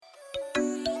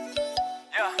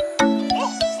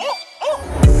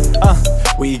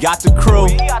We got the crew,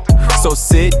 so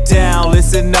sit down,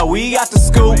 listen up, we got the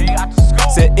scoop.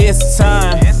 Said it's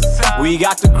time, we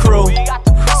got the crew,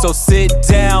 so sit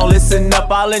down, listen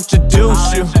up, I'll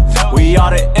introduce you. We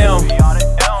are the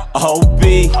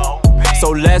M.O.B. So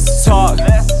let's talk,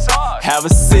 have a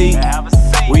seat.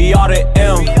 We are the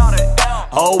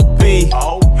M.O.B.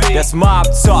 That's mob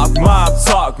talk, mob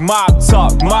talk, mob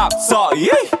talk, mob talk,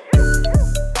 yeah.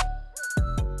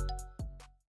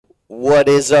 What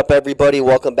is up, everybody?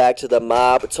 Welcome back to the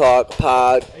Mob Talk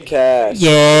Podcast.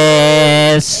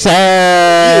 Yes, sir.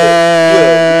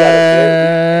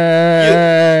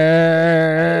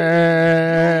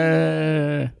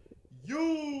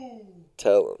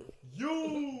 Tell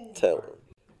him.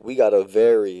 We got a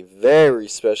very, very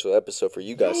special episode for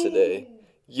you guys today.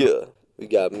 Yeah. We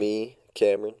got me,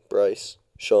 Cameron, Bryce,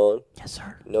 Sean. Yes,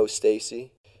 sir. No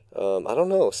Stacy. I don't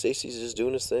know. Stacy's just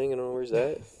doing his thing. I don't know where he's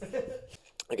at.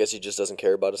 I guess he just doesn't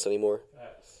care about us anymore.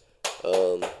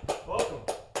 So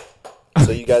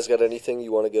you guys got anything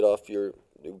you want to get off you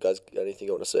guys got anything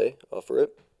you want to say off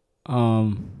rip?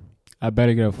 I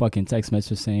better get a fucking text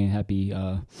message saying happy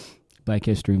Black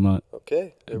History Month.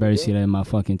 Okay. I better see that in my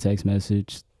fucking text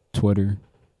message, Twitter,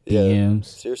 DMs.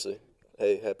 Seriously.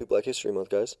 Hey, happy Black History Month,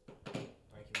 guys.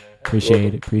 Thank you,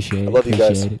 man. Appreciate it. I love you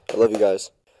guys. I love you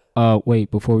guys. Wait,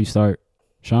 before we start,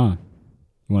 Sean,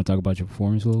 you want to talk about your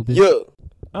performance a little bit? Yeah.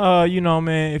 You know,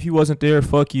 man, if you wasn't there,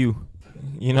 fuck you.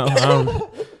 You know,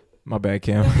 my bad,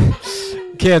 Cam.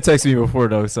 Cam texted me before,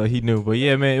 though, so he knew. But,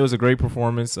 yeah, man, it was a great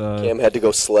performance. Cam had to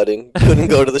go sledding. Couldn't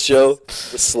go to the show.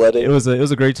 Was sledding. It was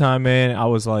a great time, man. I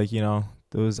was like, you know,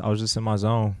 I was just in my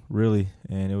zone, really.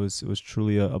 And it was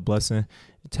truly a blessing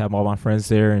to have all my friends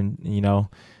there and, you know,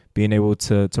 being able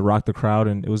to rock the crowd.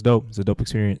 And it was dope. It was a dope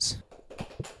experience.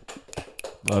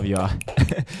 Love y'all.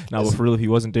 Now, but for real, if he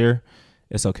wasn't there,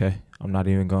 it's okay. I'm not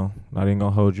even gonna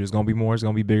hold you. It's gonna be more. It's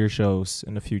gonna be bigger shows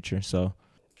in the future. So,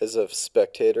 as a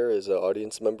spectator, as an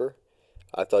audience member,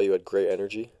 I thought you had great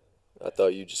energy. I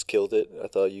thought you just killed it. I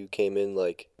thought you came in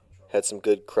had some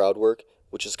good crowd work,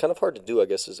 which is kind of hard to do. I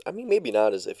guess maybe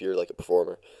not as if you're like a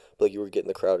performer, but like you were getting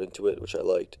the crowd into it, which I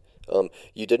liked.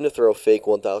 You didn't throw fake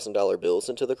 $1,000 bills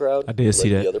into the crowd. I did see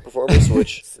that. The other performers,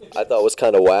 which I thought was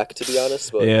kind of whack, to be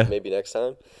honest. But yeah. Maybe next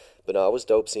time. But no, it was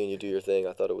dope seeing you do your thing.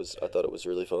 I thought it was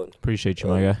really fun. Appreciate you,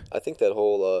 my guy. I think that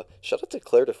whole shout out to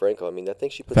Claire DeFranco. I mean, that thing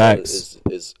she put out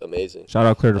is amazing. Shout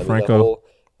out Claire DeFranco.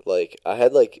 I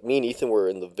had me and Ethan were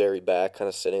in the very back, kind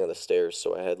of sitting on the stairs,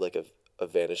 so I had a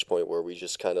vantage point where we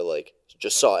just kind of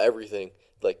just saw everything,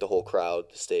 the whole crowd,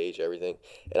 the stage, everything,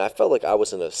 and I felt like I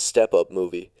was in a Step Up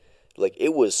movie.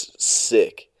 It was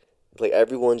sick.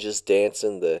 Everyone just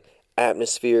dancing. The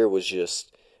atmosphere was just.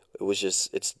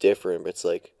 It's different. It's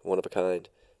one of a kind.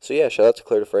 So yeah, shout out to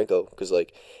Claire DeFranco because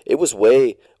it was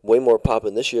way more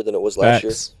popping this year than it was last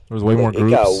year. There was way more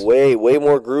groups. It got way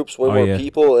more groups, more yeah.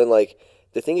 people, and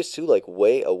the thing is too a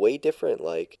way different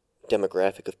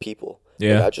demographic of people.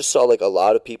 Yeah, I just saw a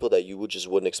lot of people that you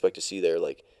wouldn't expect to see there,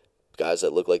 guys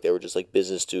that look like they were just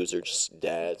business dudes or just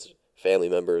dads, family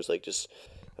members, just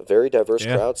a very diverse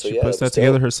crowd. So she puts that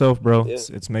together herself, bro. Yeah.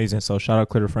 It's amazing. So shout out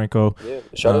Claire DeFranco. Yeah,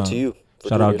 shout out to you.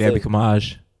 Shout out Gabby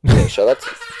Kamaj. Yeah, shout out to...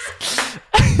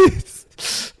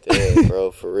 Damn,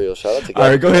 bro, for real. Shout out to Gabby. All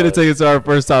right, go ahead and take us to our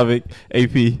first topic,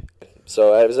 AP.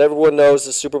 So, as everyone knows,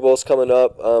 the Super Bowl's coming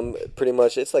up. Pretty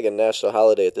much, it's like a national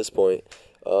holiday at this point.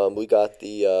 We got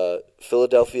the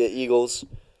Philadelphia Eagles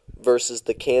versus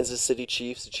the Kansas City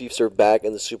Chiefs. The Chiefs are back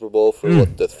in the Super Bowl for,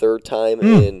 the third time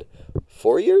in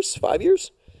 4 years? 5 years?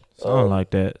 Something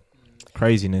like that.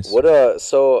 Craziness.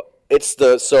 So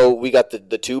we got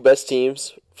the two best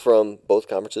teams from both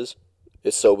conferences.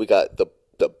 So we got the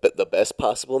best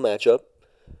possible matchup.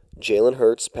 Jalen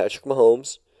Hurts, Patrick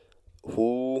Mahomes.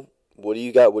 What do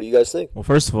you got? What do you guys think? Well,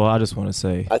 first of all, I just want to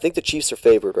say I think the Chiefs are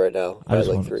favored right now by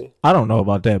 3. I don't know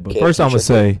about that, but first I'm gonna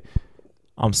say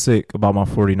I'm sick about my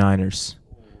 49ers.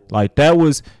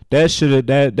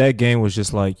 That game was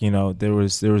just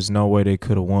there was no way they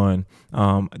could have won.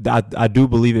 I do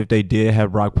believe if they did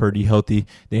have Brock Purdy healthy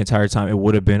the entire time, it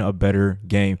would have been a better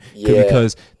game. Yeah.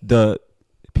 Because the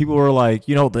people were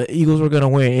the Eagles were gonna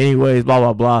win anyways, blah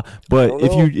blah blah. But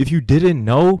if you didn't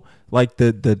know,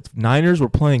 the Niners were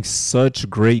playing such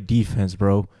great defense,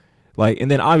 bro. And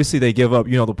then obviously they give up,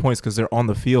 the points because they're on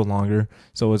the field longer.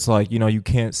 So it's you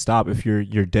can't stop if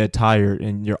you're dead tired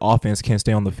and your offense can't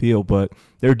stay on the field. But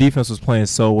their defense was playing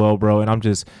so well, bro. And I'm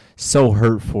just so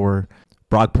hurt for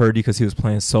Brock Purdy because he was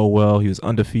playing so well. He was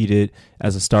undefeated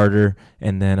as a starter.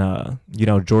 And then,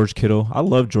 George Kittle. I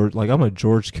love George. I'm a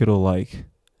George Kittle,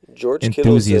 George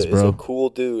enthusiast, Kittle is bro. a cool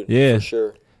dude. Yeah. For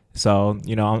sure. So,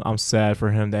 I'm sad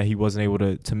for him that he wasn't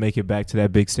able to make it back to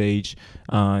that big stage.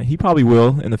 He probably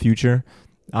will in the future.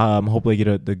 Hopefully get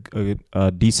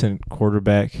a decent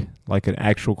quarterback, like an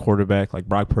actual quarterback like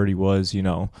Brock Purdy was,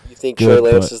 You think Trey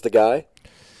Lance is the guy?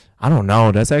 I don't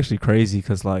know. That's actually crazy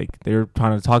because, like, they were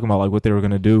kind of talking about, like, what they were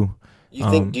going to do. Do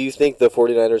you think the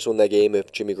 49ers win that game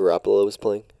if Jimmy Garoppolo was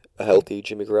playing? A healthy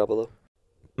Jimmy Garoppolo?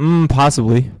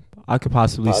 Possibly. I could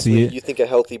possibly see it. You think a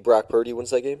healthy Brock Purdy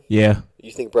wins that game? Yeah.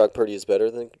 You think Brock Purdy is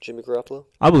better than Jimmy Garoppolo?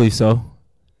 I believe so.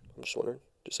 I'm just wondering.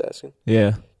 Just asking.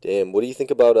 Yeah. Damn. What do you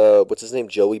think about, what's his name,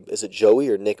 Joey? Is it Joey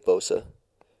or Nick Bosa?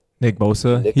 Nick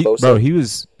Bosa? Bosa? Bro,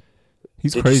 he's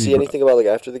Did crazy. Did you see anything about, like,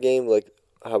 after the game, like,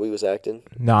 how he was acting?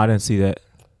 No, I didn't see that.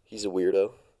 He's a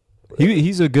weirdo.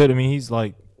 He's a good, he's,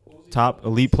 like, top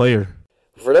elite player.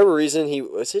 For whatever reason,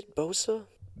 was it Bosa?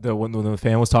 When the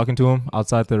fan was talking to him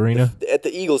outside the arena? At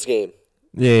the Eagles game.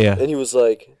 Yeah. And he was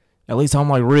like... At least I'm,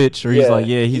 like, rich. Or he's like,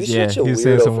 he's such a saying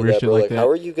weirdo some for weird that, shit bro. like that. How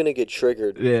are you going to get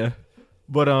triggered? Yeah.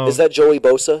 But, Is that Joey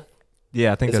Bosa?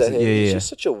 Yeah, I think Is that's that him? it. Yeah, He's yeah. just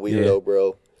such a weirdo,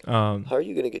 bro. How are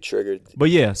you going to get triggered? But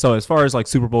yeah, so as far as like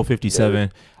Super Bowl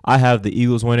 57, I have the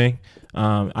Eagles winning.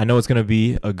 I know it's going to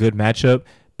be a good matchup,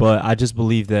 but I just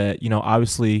believe that,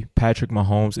 obviously Patrick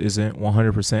Mahomes isn't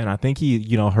 100%. I think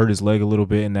he, hurt his leg a little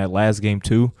bit in that last game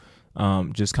too.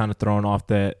 Just kind of thrown off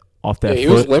that Yeah, he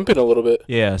foot. was limping a little bit.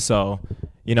 Yeah, so,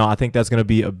 I think that's going to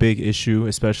be a big issue,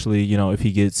 especially, if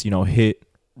he gets, hit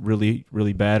really,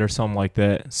 really bad or something like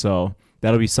that. So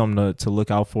that'll be something to look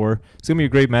out for. It's gonna be a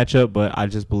great matchup, but I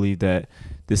just believe that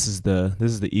this is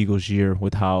the Eagles' year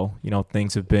with how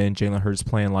things have been. Jalen Hurts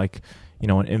playing like an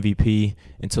MVP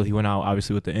until he went out,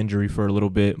 obviously with the injury for a little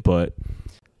bit. But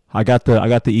I got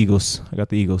the Eagles. I got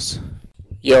the Eagles.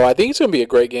 Yo, I think it's gonna be a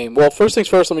great game. Well, first things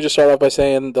first, let me just start off by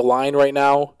saying the line right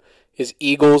now is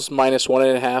Eagles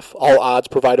 -1.5. All odds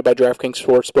provided by DraftKings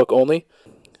Sportsbook only.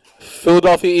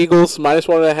 Philadelphia Eagles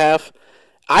 -1.5.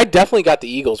 I definitely got the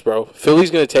Eagles, bro. Philly's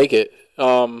going to take it.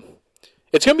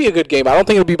 It's going to be a good game. I don't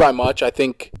think it'll be by much. I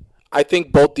think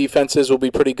both defenses will be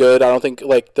pretty good. I don't think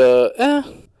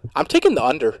I'm taking the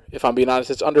under, if I'm being honest.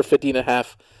 It's under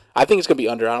 50.5. I think it's going to be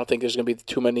under. I don't think there's going to be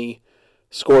too many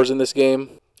scores in this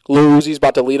game. Lil Uzi's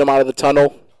about to lead them out of the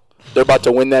tunnel. They're about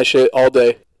to win that shit all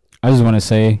day. I just want to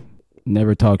say,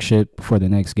 never talk shit before the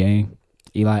next game.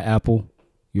 Eli Apple,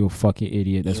 you're a fucking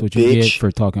idiot. That's what you get for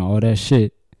talking all that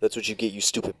shit. That's what you get, you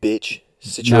stupid bitch.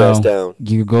 Sit your ass down.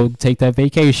 You go take that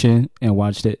vacation and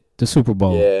watch the Super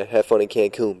Bowl. Yeah, have fun in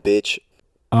Cancun, bitch.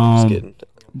 Just kidding.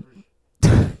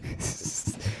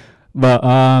 But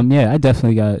I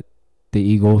definitely got the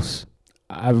Eagles.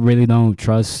 I really don't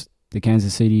trust the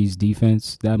Kansas City's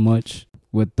defense that much.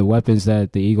 With the weapons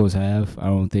that the Eagles have, I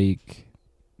don't think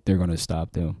they're gonna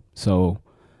stop them. So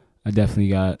I definitely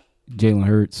got Jalen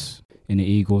Hurts and the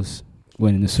Eagles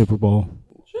winning the Super Bowl.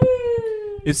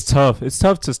 It's tough. It's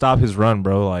tough to stop his run,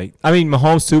 bro. Like, I mean,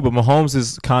 Mahomes too, but Mahomes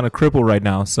is kind of crippled right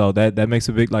now, so that makes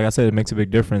a big, like I said, it makes a big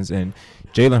difference. And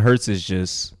Jalen Hurts is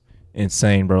just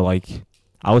insane, bro. Like,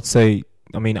 I would say,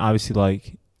 I mean, obviously,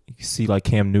 like you see, like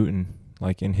Cam Newton,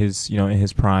 like in his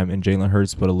prime, and Jalen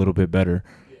Hurts, but a little bit better.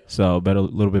 So, a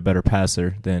little bit better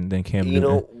passer than Cam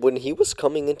Newton. When he was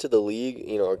coming into the league,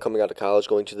 or coming out of college,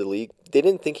 going to the league, they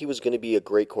didn't think he was going to be a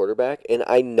great quarterback, and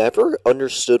I never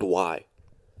understood why.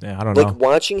 Yeah, I don't know. Like,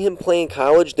 watching him play in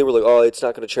college, they were like, oh, it's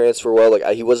not going to transfer well. Like,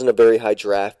 he wasn't a very high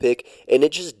draft pick, and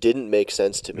it just didn't make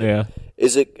sense to me. Yeah.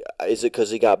 Is it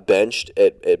because he got benched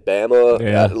at Bama?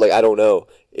 Yeah. I don't know.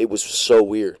 It was so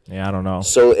weird. Yeah, I don't know.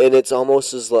 So, and it's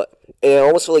almost as like, and I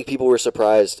almost feel like people were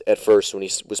surprised at first when he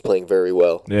was playing very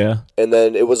well. Yeah. And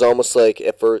then it was almost like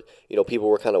at first, people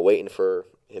were kind of waiting for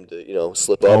him to,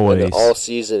 slip up. Always. And then all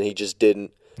season he just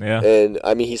didn't. Yeah. And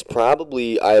I mean,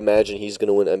 I imagine he's going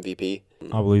to win MVP.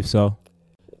 I believe so.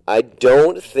 I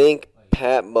don't think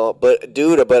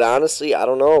but honestly, I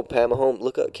don't know. Pat Mahomes,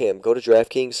 look up Cam. Go to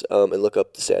DraftKings and look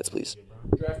up the stats, please.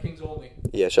 DraftKings only.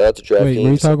 Yeah, shout out to DraftKings. Wait,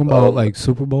 were you talking about like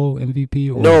Super Bowl MVP?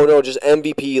 Or? No, just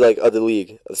MVP of the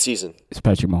league, of the season. It's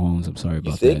Patrick Mahomes. I'm sorry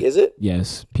about You think? that. Is it?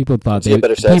 Yes. People thought He had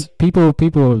better stats? People thought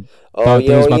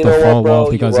they was about to what, fall bro?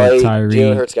 off because You're right. of Tyree.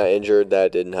 Jalen Hurts got injured.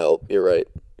 That didn't help. You're right.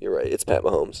 It's Pat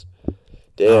Mahomes.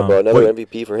 Damn, bro, another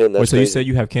MVP for him. That's so crazy. you said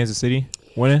you have Kansas City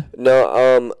winning?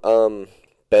 No,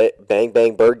 Bang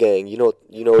Bang Bird Gang. You know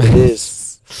what it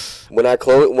is. When I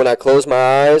close my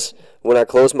eyes,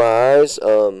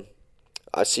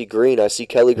 I see green. I see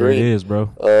Kelly There Green. it is,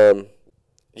 bro.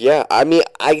 Yeah, I mean,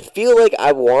 I feel like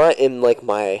I want in like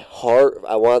my heart,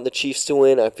 I want the Chiefs to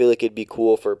win. I feel like it'd be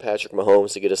cool for Patrick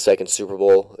Mahomes to get a second Super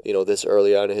Bowl, this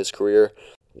early on in his career.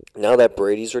 Now that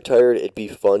Brady's retired, it'd be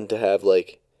fun to have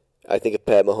like I think if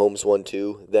Pat Mahomes won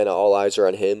 2, then all eyes are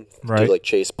on him Right. to like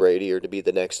chase Brady or to be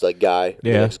the next like guy, the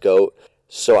Yeah. next GOAT.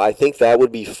 So I think that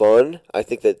would be fun. I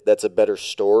think that's a better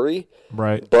story.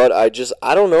 Right. But I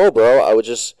don't know, bro.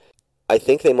 I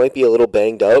think they might be a little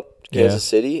banged up, Kansas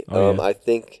City. Oh, yeah. I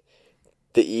think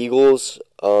the Eagles,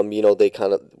 they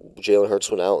kind of Jalen Hurts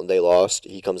went out and they lost.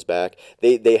 He comes back.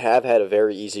 They have had a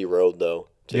very easy road though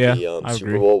to Yeah, the I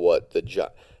Super agree. Bowl. What the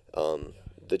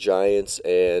Giants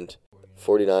and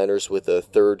 49ers with a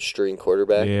third string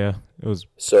quarterback. Yeah, it was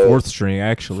So 4th string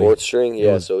actually. fourth string,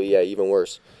 yeah. was- So yeah, even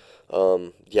worse.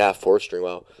 Fourth string.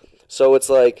 Wow. So it's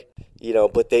like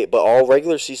but all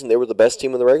regular season they were the best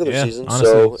team in the regular Yeah, season.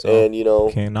 honestly, so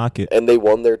and Can't knock it. and they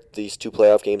won these 2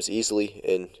 playoff games easily,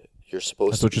 and you're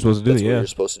supposed. That's what you're supposed to do. That's what Yeah, you're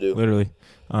supposed to do. literally.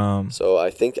 So I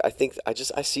think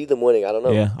I see them winning. I don't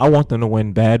know. Yeah, I want them to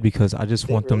win bad because I just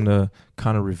Think want them to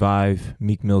kind of revive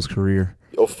Meek Mill's career.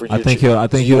 Oh, for I you, think you- he'll- I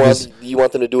think you he'll want, just- you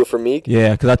want them to do it for Meek.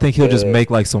 Yeah, because I think he'll just Yeah.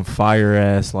 make like some fire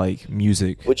ass like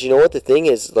music. But you know what the thing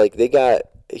is? Like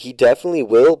he definitely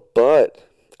will, but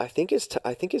I think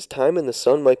his time in the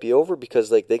sun might be over because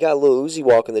like they got Lil Uzi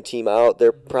walking the team out.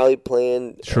 They're probably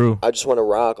playing. True. I just want to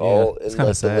rock Yeah, all it's in kinda like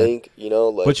the sad. link.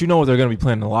 Like. But you know what they're gonna be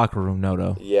playing in the locker room,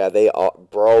 though. Yeah, they are,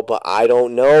 bro. But I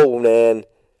don't know, man.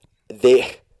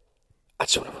 I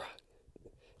just want to rock.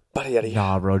 Yada, yada.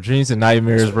 Nah, bro. Dreams and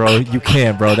nightmares, bro. You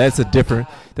can't, bro. That's a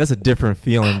different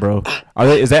feeling, bro.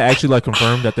 Is that actually like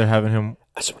confirmed that they're having him?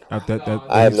 I just want to rock. That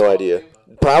I have no idea.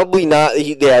 Probably not.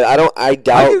 I I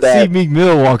doubt can that. see Meek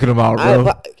Mill walking him out,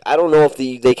 bro. I don't know if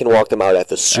they can walk them out at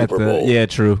the Super Bowl. Yeah,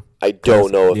 true. I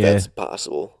don't know if yeah. that's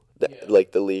possible.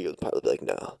 Like the league would probably be like,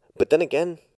 no. But then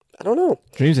again, I don't know.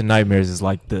 Dreams and nightmares is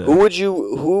like the Who would you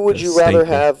the rather staple.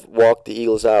 have walk the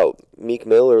Eagles out? Meek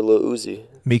Mill or Lil Uzi?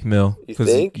 Meek Mill. You 'Cause,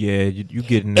 think? Yeah, you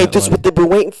getting Hey, that. this is what they've been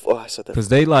waiting for. Oh, I said that. Because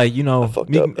they like I fucked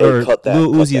Meek up. Hey, or cut that,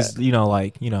 Lil cut Uzi is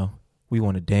that. we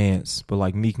want to dance, but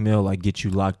like Meek Mill like get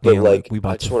you locked But in. like, we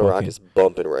about I just to want to rock fucking. is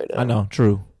bumping right now. I know,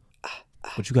 true.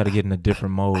 But you got to get in a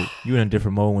different mode. You in a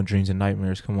different mode when dreams and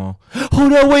nightmares come on.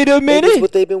 Hold on, wait a Hey, this is minute.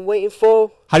 what they've been waiting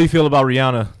for. How do you feel about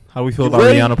Rihanna? How do we feel You about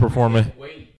ready? Rihanna performing?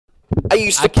 I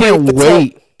used to I play can't at the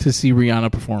wait top. to see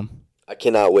Rihanna perform. I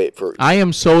cannot wait for. I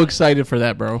am so excited for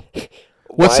that, bro.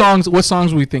 What Why-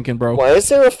 songs we thinking, bro? Why is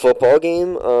there a football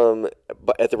game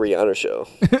at the Rihanna show?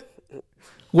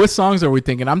 What songs are we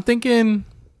thinking? I'm thinking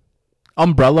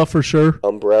Umbrella for sure.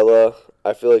 Umbrella.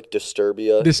 I feel like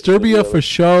Disturbia. Disturbia for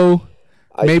show.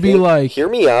 Maybe like Hear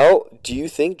Me Out. Do you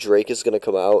think Drake is gonna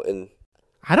come out and?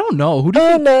 I don't know. Who do you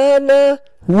Oh think? na na.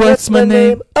 What's my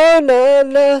name? Oh na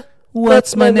na.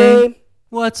 What's my name?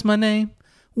 What's my name?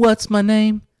 What's my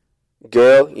name?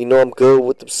 Girl, you know I'm good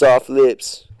with them soft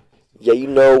lips. Yeah, you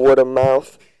know what a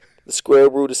mouth. The square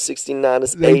root of 69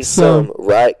 is Ain't 8 some,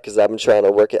 right? Because I've been trying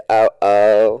to work it out.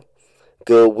 Oh,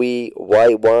 good weed,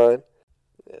 white wine.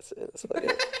 That's it. That's what I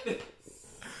got.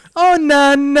 Oh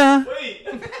na na.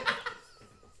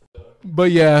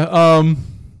 But yeah,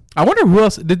 I wonder who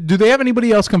else. Do they have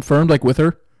anybody else confirmed like with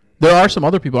her? There are some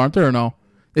other people, aren't there? Or no?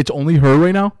 It's only her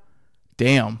right now.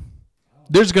 Damn.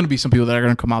 There's gonna be some people that are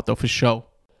gonna come out though for show.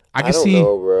 I can I don't see.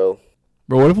 know, bro.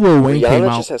 Bro, what if Lil Wayne came Rihanna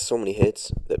out? just has so many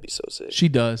hits. That'd be so sick. She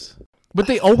does. But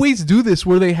they always do this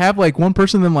where they have like one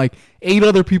person, then like 8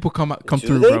 other people come Do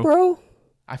through, they, bro. bro?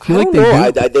 I I feel like don't they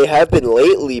know. do. They have been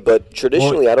lately, but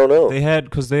traditionally, I don't know. They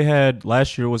had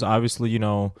last year was obviously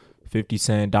 50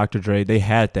 Cent, Dr. Dre. They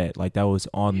had that like that was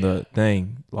on the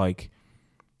thing. Like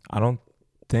I don't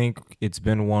think it's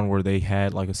been one where they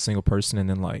had like a single person and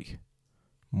then like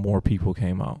more people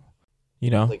came out.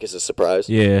 Like it's a surprise.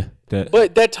 Yeah, that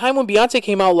But that time when Beyonce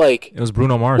came out, like it was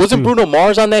Bruno Mars. wasn't too. Bruno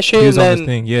Mars on that shit? He was and on then, this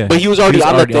thing, yeah. But he was already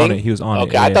on the thing. it. He was on it.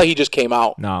 Okay, I yeah. thought he just came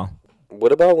out. No,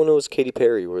 What about when it was Katy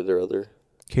Perry? Were there other?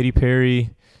 Katy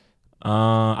Perry.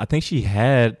 I think she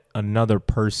had another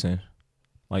person.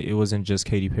 Like it wasn't just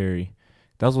Katy Perry.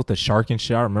 That was with the shark and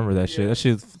shit. I remember that shit. That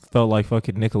shit felt like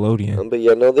fucking Nickelodeon. But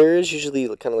yeah, no, there is usually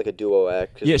kind of like a duo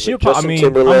act. 'cause Yeah, like she'll Justin I'm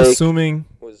Timberlake assuming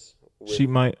was with- she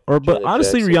might. But Janet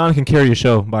honestly, Jackson. Rihanna can carry a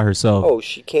show by herself. Oh,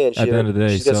 she can. At the end of the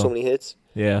day, she's got so- so many hits.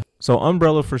 Yeah. So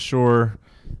Umbrella for sure.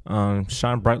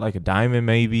 Shine Bright Like a Diamond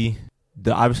maybe.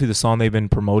 Obviously the song they've been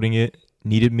promoting it,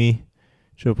 Needed Me.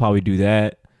 She'll probably do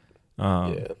that.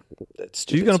 Yeah, that's.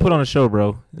 She's gonna put on a show,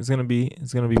 bro. It's gonna be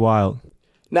wild.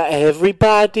 Not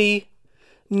everybody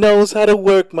knows how to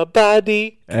work my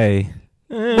body. Hey.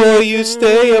 Boy, you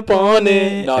stay up on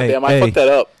it. No, Hey, damn, I hey. fucked that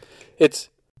up. It's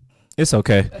It's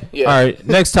okay. yeah. All right,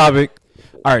 next topic.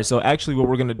 All right, so actually what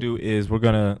we're going to do is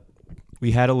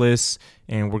we had a list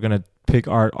and we're going to pick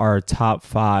our top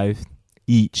 5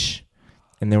 each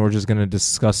and then we're just going to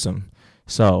discuss them.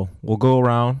 So, we'll go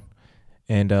around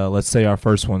And let's say our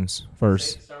first ones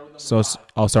first. So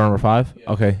I'll start number 5.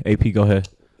 Okay, AP, go ahead.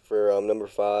 For number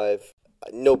 5,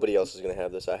 nobody else is gonna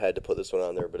have this. I had to put this one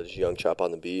on there, but it's Young Chop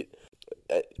on the Beat.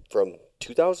 From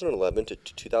 2011 to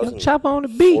 2014, Chop on the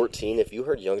beat. if you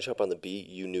heard Young Chop on the Beat,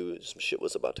 you knew some shit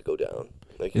was about to go down.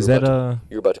 Like Is that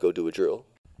you're about to go do a drill?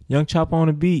 Young Chop on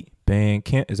the beat? Bang,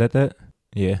 can't. Is that? Yeah.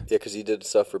 Yeah, because he did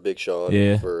stuff for Big Sean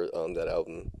Yeah. for that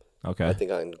album. Okay. I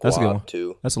think on That's a good one. Guap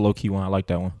too. That's a low key one. I like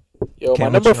that one. Yo,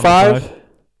 Cam, my what's your number number 5.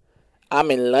 I'm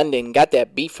in London. Got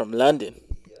that beat from London.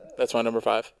 That's my number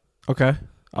 5. Okay.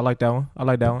 I like that one.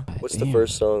 What's Damn. the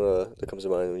first song that comes to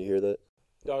mind when you hear that?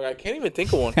 Dog, I can't even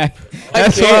think of one.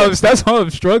 That's why I'm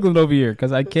struggling over here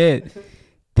because I can't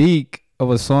think of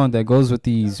a song that goes with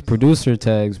these producer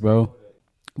tags, bro.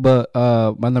 But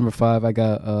my number 5, I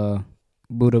got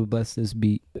Buddha Bless This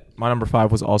Beat. My number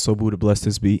 5 was also Buddha Bless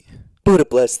This Beat. Buddha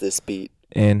Bless This Beat.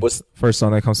 And What's- first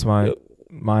song that comes to mind, Yep.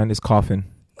 mine is Coffin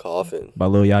Coffin. by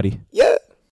Lil Yachty. Yeah.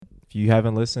 If you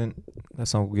haven't listened, that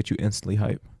song will get you instantly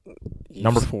hype.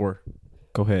 Number 4.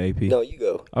 Go ahead, AP. No, you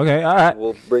go. Okay, all right.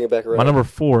 We'll bring it back around. My number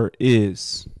 4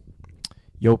 is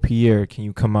Yo Pierre, Can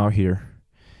You Come Out Here?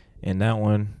 And that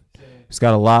one, it's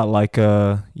got a lot like,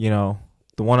 the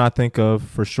one I think of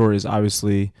for sure is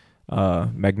obviously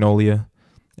Magnolia.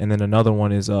 And then another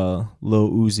one is Lil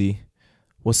Uzi.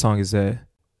 What song is that?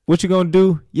 What you gonna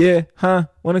do? Yeah, huh?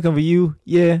 Wanna come for you?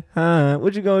 Yeah, huh?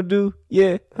 What you gonna do?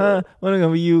 Yeah, huh? Wanna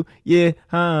come for you? Yeah,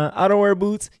 huh? I don't wear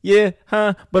boots? Yeah,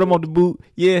 huh? But I'm on the boot?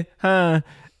 Yeah, huh?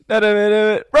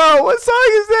 Bro, what song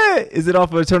is that? Is it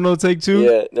off of Eternal Take 2?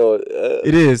 Yeah, no.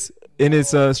 It is. And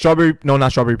it's not Strawberry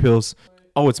Pills.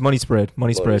 Oh, it's Money Spread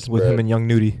with Spread. him and Young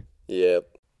Nudie. Yeah.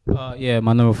 Yeah,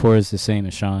 my number 4 is the same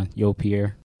as Sean. Yo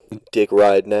Pierre. Dick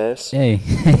riding ass. Hey,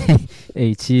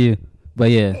 hey, chill.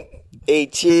 But yeah, Hey,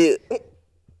 chill.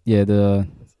 yeah. The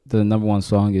number 1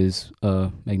 song is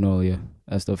Magnolia.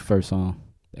 That's the first song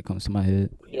that comes to my head.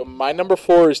 Yo, my number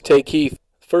 4 is Take Keith.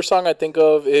 First song I think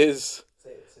of is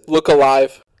Look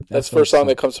Alive. That's the first song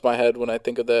that comes to my head when I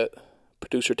think of that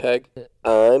producer tag.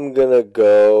 I'm gonna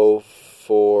go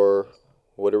for.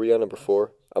 What are we on number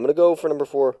 4? I'm gonna go for number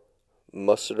 4.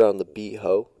 Mustard on the Beat,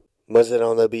 ho. Mustard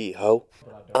on the Beat, ho.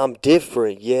 I'm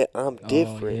different, yeah, I'm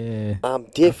different. Yeah. I'm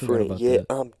different, about yeah, that.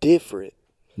 I'm different.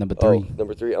 Number 3. Oh,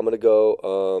 number 3, I'm gonna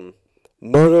go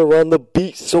Murder on the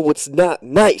Beat, so it's not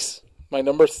nice. My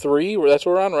number 3, that's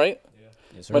what we're on, right?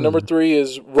 Yes, My number 3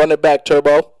 is Run It Back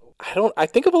Turbo. I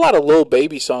think of a lot of Lil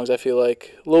Baby songs, I feel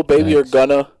like. Lil Baby or Thanks.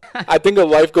 Gunna. I think of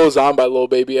Life Goes On by Lil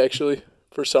Baby, actually.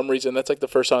 For some reason. That's like the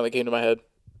first song that came to my head.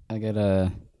 I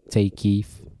got Take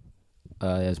Keith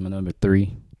as my number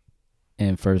 3,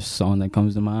 and first song that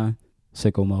comes to mind,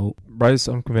 Sicko Mode. Bryce,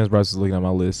 I'm convinced Bryce is looking at my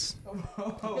list.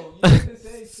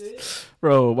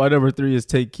 Bro, my number 3 is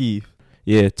Take Keith.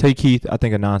 Yeah, Take Keith, I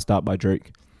think a Nonstop by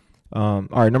Drake. All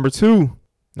right, number 2.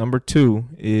 Number 2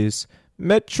 is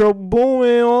Metro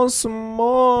Boomin on some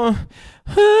more.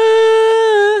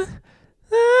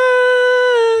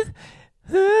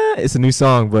 It's a new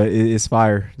song, but it's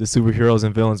fire. The Superheroes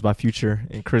and Villains by Future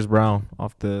and Chris Brown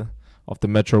off the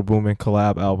Metro Boomin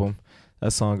collab album.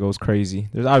 That song goes crazy.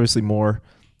 There's obviously more,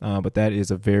 but that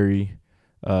is a very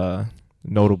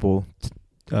notable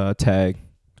tag.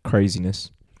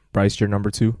 Craziness. Bryce, your number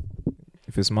 2.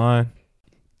 If it's mine,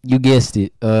 You guessed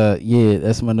it. Yeah,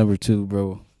 that's my number 2,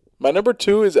 bro. My number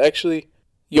 2 is actually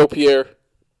Yo Pierre.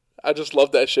 I just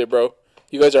love that shit, bro.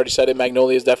 You guys already said it.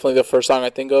 Magnolia is definitely the first song I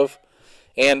think of.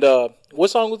 And what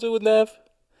song was it with Nev?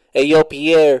 Hey, Yo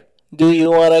Pierre, do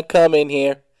you want to come in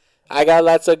here? I got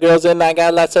lots of girls and I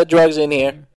got lots of drugs in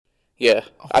here. Yeah,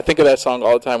 I think of that song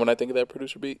all the time when I think of that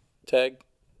producer beat tag.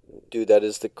 Dude, that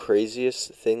is the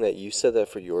craziest thing that you said that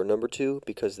for your number 2,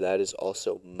 because that is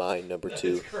also my number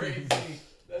 2.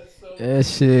 That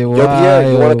shit, Yo, Pierre,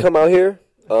 you want wild. to come out here?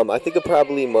 I think of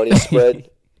probably Money Spread.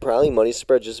 Probably Money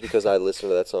Spread just because I listen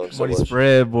to that song so Money much.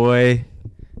 Spread, boy.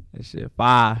 That shit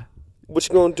fire. What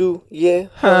you gonna do? Yeah,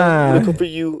 Huh. looking for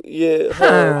you. Yeah,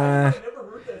 huh.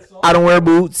 I don't wear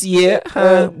boots, yeah,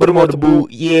 but I'm on the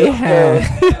boot,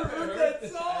 yeah.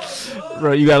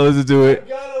 Bro, you gotta listen to it.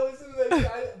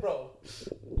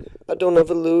 I don't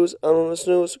ever lose. I don't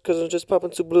snooze because I'm just popping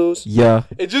two blues. Yeah.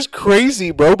 It's just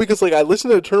crazy, bro, because like I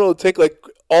listened to Eternal Take like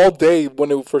all day when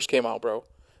it first came out, bro.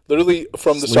 Literally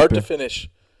from the start to Sleeping. finish.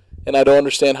 And I don't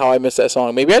understand how I missed that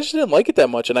song. Maybe I just didn't like it that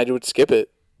much and I would skip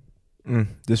it.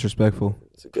 Disrespectful.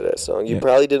 It's a good ass song. You Yeah.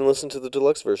 probably didn't listen to the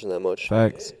deluxe version that much.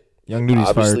 Facts. Young Nudie's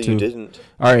fire Obviously, too. you didn't.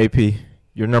 All right, AP,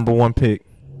 your number 1 pick.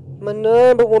 My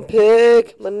number one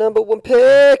pick. My number one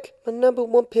pick. My number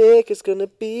one pick is gonna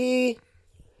be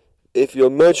If your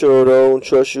Metro don't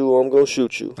trust you, I'm gonna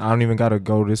shoot you. I don't even gotta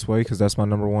go this way because that's my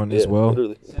number one as well.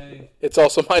 Literally. It's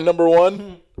also my number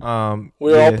one.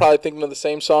 We're Yeah. all probably thinking of the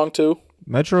same song too.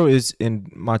 Metro is in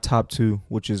my top 2,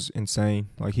 which is insane.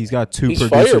 Like he's got 2 He's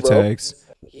producer fire, bro. tags,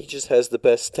 He just has the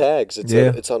best tags. It's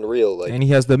Yeah. it's unreal. Like and he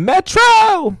has the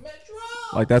Metro.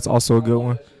 Like that's also a good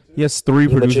one. He has 3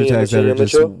 Metro, producer Yo tags Metro, that Yo are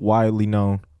just Metro. widely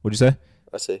known. What'd you say?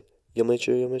 I say, Yo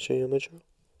Metro, Yo Metro, Yo Metro.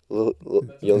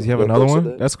 Does he have another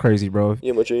one? That's crazy, bro.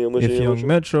 Yo Metro, Yo Metro, If Yo Young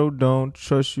Metro don't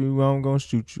trust you, I'm gonna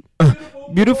shoot you.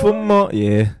 Beautiful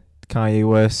yeah, Kanye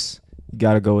West. You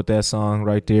gotta go with that song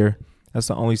right there. That's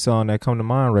the only song that come to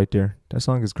mind right there. That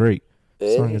song is great.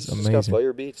 And song he's is just got amazing.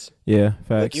 fire beats. Yeah,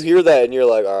 facts. Like you hear that and you're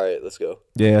like, all right, let's go.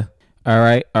 Yeah. All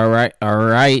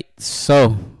right.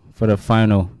 So, for the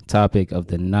final topic of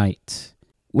the night,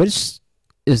 which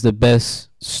is the best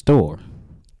store?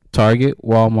 Target,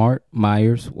 Walmart,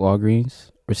 Myers, Walgreens,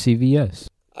 or CVS?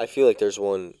 I feel like there's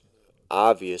one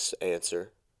obvious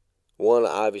answer, one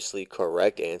obviously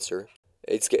correct answer.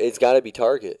 It's got to be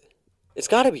Target. It's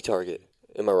got to be Target.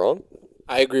 Am I wrong?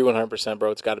 I agree 100%,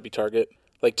 bro. It's got to be Target.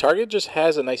 Like, Target just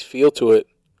has a nice feel to it,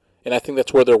 and I think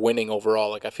that's where they're winning overall.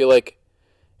 Like, I feel like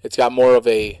it's got more of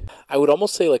a, I would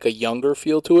almost say like a younger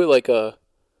feel to it, like a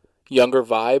younger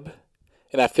vibe,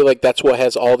 and I feel like that's what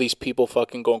has all these people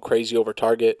fucking going crazy over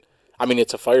Target. I mean,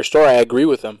 it's a fire store. I agree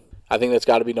with them. I think that's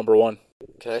got to be number one.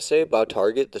 Can I say about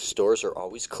Target, the stores are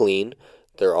always clean.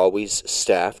 They're always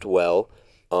staffed well.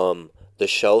 The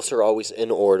shelves are always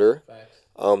in order.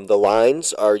 The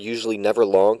lines are usually never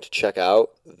long to check out.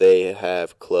 They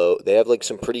have They have like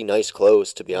some pretty nice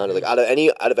clothes, to be honest. Like out of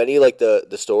any like the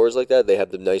stores like that, they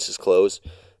have the nicest clothes.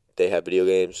 They have video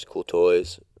games, cool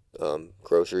toys,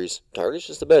 groceries. Target's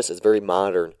just the best. It's very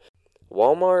modern.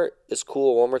 Walmart is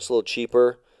cool. Walmart's a little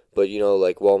cheaper, but you know,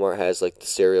 like Walmart has like the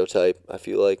stereotype. I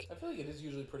feel like it is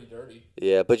usually pretty dirty.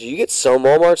 yeah, but you get some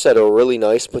Walmarts that are really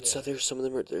nice, but there's some of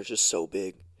them they're just so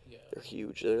big. They're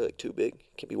huge. They're like too big.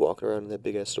 Can't be walking around in that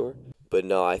big ass store. But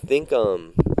no, I think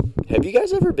have you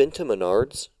guys ever been to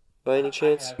Menards by any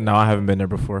chance? No, I haven't been there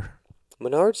before.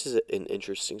 Menards is an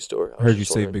interesting store. I heard you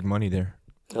save big money there.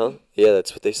 Huh? Yeah,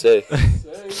 that's what they say.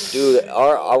 Dude,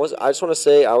 I just want to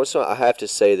say I have to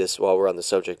say this while we're on the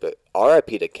subject, but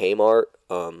R.I.P. to Kmart.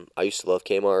 I used to love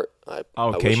Kmart.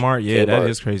 Kmart, yeah, that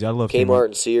is crazy. I love Kmart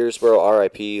and Sears, bro.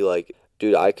 R.I.P. Like,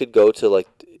 dude, I could go to like.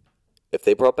 If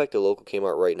they brought back the local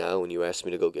Kmart right now and you asked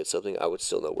me to go get something, I would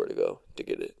still know where to go to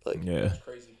get it. Like, Yeah.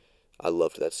 I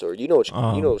loved that store. You know which one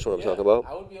I'm talking about?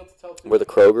 I would be able to tell too. Where the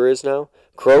Kroger is now.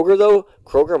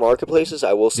 Kroger marketplaces,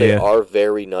 I will say, Yeah. are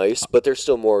very nice, but they're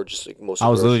still more just like most. I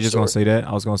was literally just going gonna say that.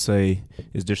 I was gonna say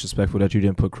it's disrespectful that you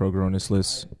didn't put Kroger on this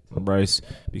list, Bryce,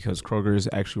 because Kroger is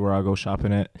actually where I go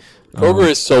shopping at. Kroger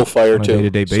is so fire on a too.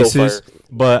 day-to-day So basis. fire.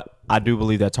 But I do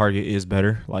believe that Target is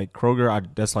better. Like Kroger,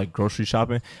 that's like grocery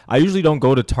shopping. I usually don't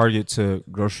go to Target to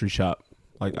grocery shop.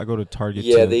 Like I go to Target.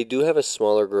 Yeah, to, they do have a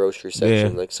smaller grocery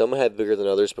section. Yeah. Like some have bigger than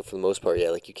others, but for the most part, yeah,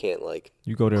 like you can't like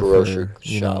you go there grocery for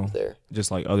you shop know there.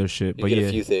 just like other shit. You But get yeah,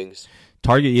 a few things.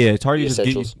 Target The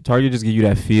essentials. Target just give you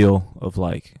that feel of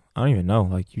like I don't even know,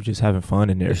 like you just having fun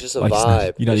in there. It's just a like,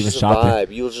 vibe. You're not It's even just shopping. a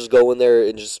vibe. You'll just go in there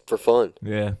and just for fun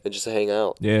Yeah, and just hang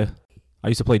out. yeah. I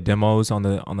used to play demos on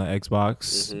the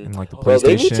Xbox and like the Bro,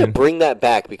 they need to PlayStation. bring that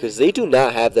back because they do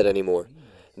not have that anymore.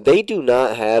 They do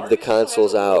not have the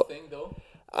consoles out.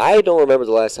 I don't remember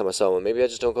the last time I saw one. Maybe I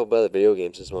just don't go by the video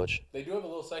games as much. They do have a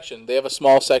little section. They have a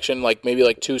small section, like maybe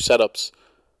like 2 setups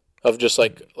of just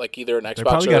like either an Xbox They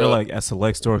probably or got it a- like at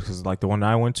select stores because like the one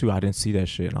I went to, I didn't see that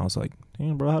shit, and I was like,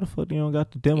 damn, bro, how the fuck you don't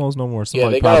got the demos no more? yeah.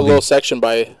 Somebody They got a probably, little section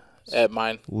by at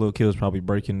mine. little kid was probably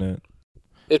breaking the.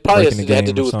 It probably breaking the had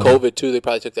to game do or with something. COVID too. They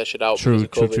probably took that shit out. True,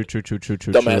 because of true.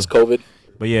 COVID. Dumbass COVID.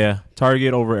 But yeah,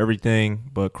 Target over everything,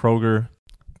 but Kroger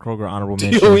honorable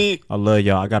mention. DOE. I love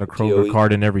y'all. I got a Kroger DOE.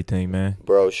 card and everything, man.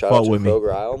 Bro, shout Fuck out to with me.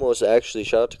 Kroger.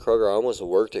 Shout out to Kroger. I almost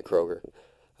worked at Kroger.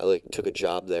 I like took a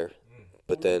job there.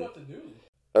 But then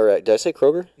all right, did I say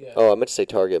Kroger? Yeah. Oh, I meant to say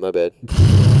Target, my bad.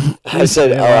 I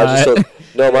said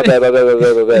no, my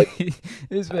bad.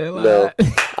 This man No.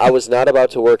 I was not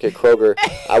about to work at Kroger.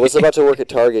 I was about to work at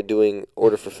Target doing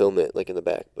order fulfillment, like in the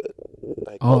back. But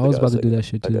I Oh, called I the was guy. about to like, do that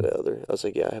shit I too. I was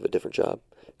like, yeah, I have a different job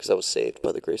because I was saved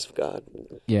by the grace of God.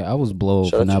 Yeah, I was blown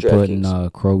Shout for out not to putting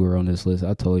DraftKings. Kroger on this list. I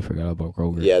totally forgot about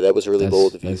Kroger. Yeah, that was really That's-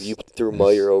 bold of you. that's- You threw that's-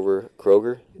 Meyer over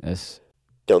Kroger, That's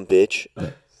dumb bitch.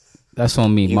 that's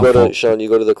on me. You My go to fault. Sean. You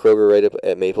go to the Kroger right up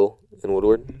at Maple in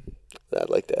Woodward. I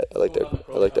like that. I like that.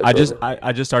 I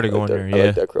Kroger. just started I like going that- there, I yeah.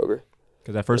 like that Kroger.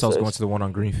 Because at first I was That's going nice. to the one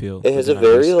on Greenfield. It has but a then I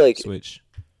very, just like- switch.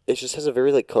 It just has a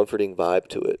very like comforting vibe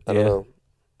to it. I don't Yeah. know.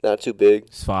 Not too big.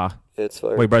 It's fine. It's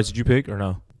fire. Wait, Bryce, did you pick or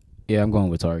no? Yeah, I'm going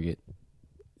with Target.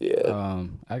 Yeah.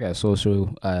 I got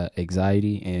social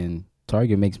anxiety, and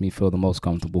Target makes me feel the most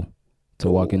comfortable to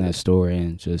walk in that store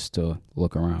and just to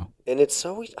look around. And it's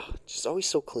always just always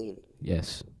so clean.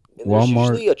 Yes. And there's Walmart.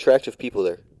 usually attractive people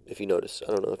there, if you notice.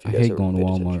 I don't know if you I guys hate ever going to paid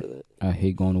attention Walmart. to that. I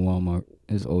hate going to Walmart.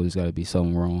 There's always got to be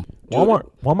something wrong. Dude,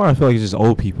 Walmart, I feel like it's just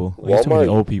old people. Like, it's too many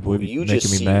Walmart, old people. It be you making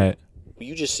just me see- mad.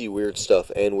 You just see weird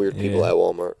stuff and weird people Yeah. at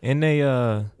Walmart. And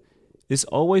it's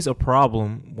always a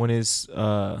problem when it's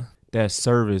that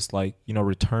service, like,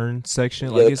 return section.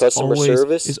 Yeah, like the it's customer always,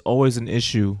 service. It's always an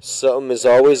issue Something is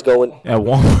always going. at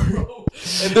Walmart.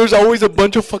 And there's always a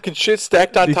bunch of fucking shit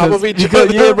stacked on top of each because,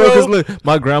 other, yeah, bro. bro. Because look,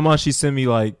 my grandma, she sent me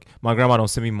my grandma don't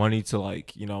send me money to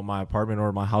my apartment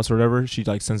or my house or whatever. She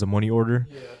sends a money order,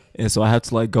 and so I have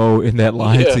to go in that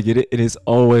line Yeah. to get it. It is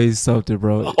always something,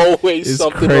 bro. Always It's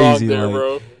something crazy, wrong there, like-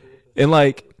 bro. And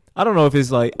I don't know if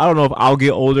it's I don't know if I'll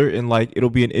get older and it'll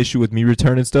be an issue with me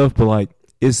returning stuff, but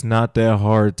it's not that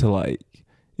hard to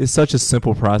it's such a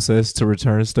simple process to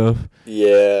return stuff,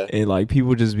 Yeah. and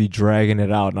people just be dragging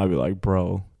it out, and I'll be like,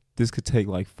 bro, this could take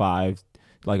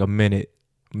a minute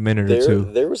or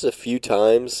two. There was a few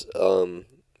times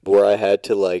where I had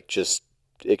to just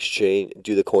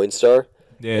do the Coinstar.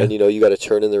 Yeah, And you got to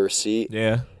turn in the receipt.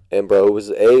 yeah, And bro,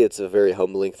 it's a very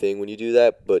humbling thing when you do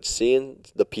that. But seeing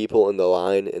the people in the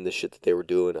line and the shit that they were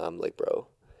doing, I'm like, bro,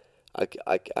 I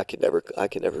can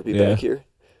never be Yeah. back here.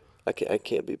 I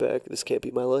can't be back. This can't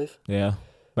be my life. yeah.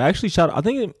 But actually, I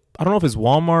don't know if it's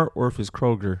Walmart or if it's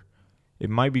Kroger. It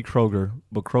might be Kroger,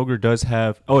 but Kroger does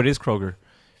have. Oh, it is Kroger.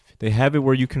 They have it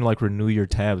where you can renew your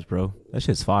tabs, bro. That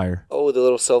shit's fire. Oh, the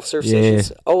little self-serve Yeah.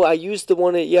 stations. Oh, I used the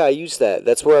one. I used that.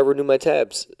 That's where I renew my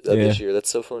tabs this Yeah. year. That's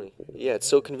so funny. Yeah, it's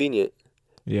so convenient.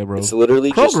 Yeah, bro. It's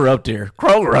literally Kroger just up there.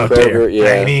 Kroger up Kroger, there. yeah. I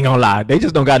ain't even gonna lie. They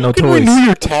just don't got no You can toys. renew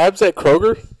your tabs at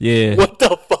Kroger? Yeah. What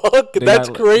the fuck? They That's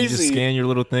got, You just crazy. scan your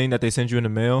little thing that they send you in the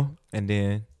mail, and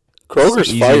then Kroger's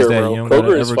easy fire, as that. bro. You don't gotta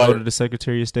Kroger is ever go fire. to the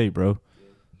Secretary of State, bro.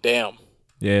 Damn.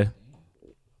 Yeah.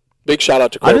 Big shout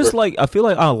out to Kroger. I feel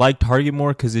like I like Target more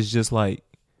because it's just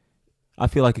I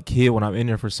feel like a kid when I'm in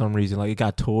there for some reason. It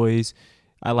got toys.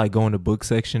 I like going to book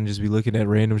section, just be looking at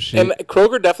random shit. And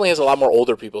Kroger definitely has a lot more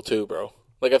older people too, bro.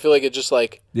 I feel like it's just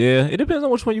Yeah, it depends on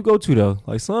which one you go to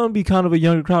though. Some be kind of a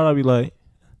younger crowd. I'd be like,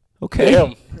 okay,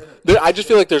 damn. I just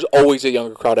feel like there's always a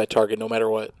younger crowd at Target, no matter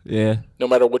what, yeah, no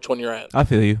matter which one you're at. I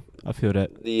feel you. I feel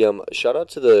that. the shout out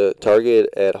to the Target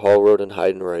at Hall Road and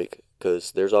Heidenreich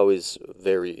because there's always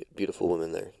very beautiful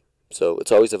women there. So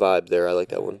it's always a vibe there. I like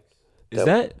that one. Is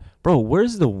that, bro?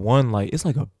 Where's the one? It's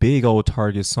like a big old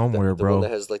Target somewhere, The bro. one that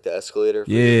has the escalator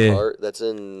for Yeah. your cart. That's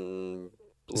in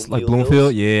It's Bloomfield Bloomfield.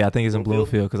 Hills? Yeah, I think it's in Bloomfield?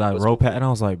 Bloomfield because I What's rode past and I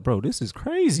was like, bro, this is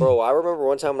crazy. Bro, I remember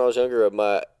one time when I was younger,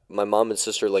 my mom and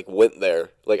sister went there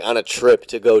on a trip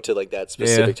to go to that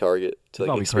specific Target to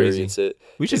That'd be crazy. experience it.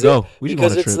 We should Is go. it- We should go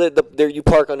on because a it's there you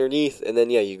park underneath and then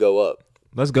you go up.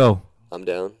 Let's go. I'm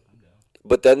down.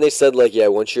 But then they said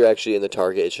once you're actually in the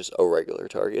Target, it's just a regular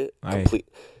Target. Aye.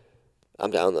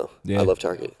 I'm down though. Yeah. I love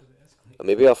Target.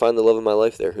 Maybe I'll find the love of my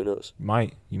life there. Who knows?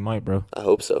 You might, bro. I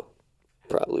hope so.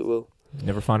 Probably will.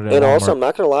 Never find it at And Walmart. also, I'm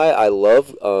not gonna lie, I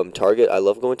love Target. I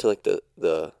love going to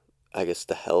the I guess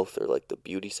the health or the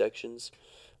beauty sections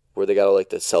where they got all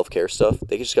the self-care stuff.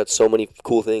 They just got so many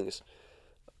cool things,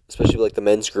 especially the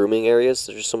men's grooming areas.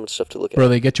 There's just so much stuff to look Bro, at.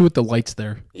 they get you with the lights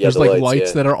there. Yeah, There's the lights lights,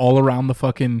 yeah. that are all around the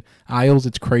fucking aisles.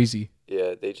 It's crazy.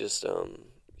 Yeah, they just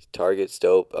Target's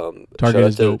dope. Target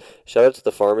is dope. Shout out to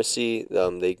the pharmacy.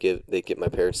 They get my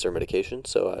parents their medication,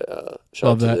 so I shout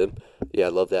Love out that. to them. Yeah, I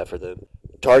love that for them.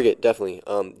 Target definitely.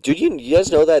 Dude, you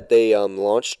guys know that they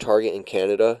launched Target in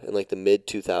Canada in the mid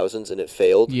 2000s and it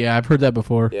failed? Yeah, I've heard that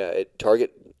before. Yeah,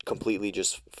 Target completely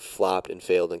just flopped and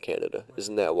failed in Canada.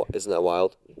 Isn't that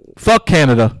wild? Fuck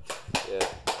Canada. Yeah.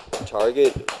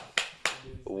 Target,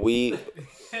 we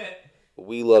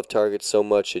love Target so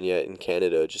much, and yet in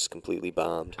Canada, it just completely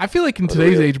bombed. I feel like in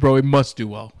today's Unreal. age, bro, it must do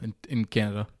well in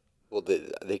Canada. Well,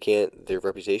 they can't. Their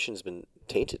reputation's been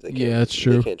tainted. They can't, Yeah, that's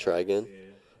true. They can't try again.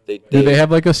 Do they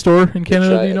have a store in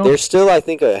Canada? Do you know? There's still, I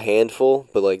think, a handful,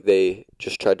 but they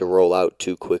just tried to roll out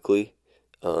too quickly.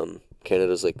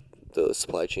 Canada's the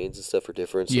supply chains and stuff are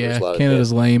different. So there's Yeah, a lot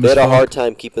Canada's of, lame They as had a fuck. hard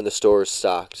time keeping the stores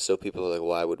stocked, so people are like,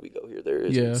 "Why would we go here? There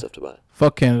isn't Yeah. stuff to buy."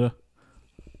 Fuck Canada.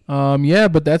 Yeah,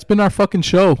 but that's been our fucking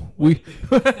show. We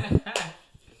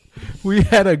we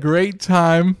had a great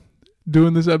time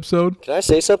doing this episode. Can I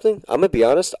say something? I'm gonna be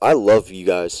honest. I love you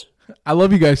guys. I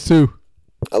love you guys too.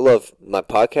 I love my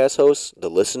podcast hosts, the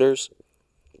listeners.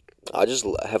 I just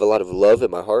have a lot of love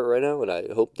in my heart right now, and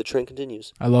I hope the trend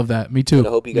continues. I love that. Me too. And I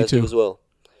hope you Me guys too. do as well.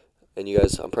 And you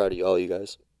guys, I'm proud of you, all you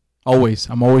guys. Always.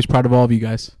 I'm always proud of all of you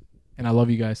guys. And I love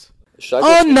you guys. Should I go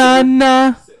Oh, speak nah, to her?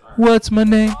 nah. What's my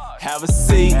name? Have a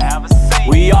seat.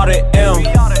 We are the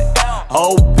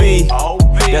M.O.B.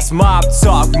 That's mob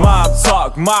talk, mob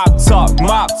talk, mob talk,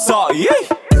 mob talk.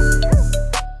 Yeah.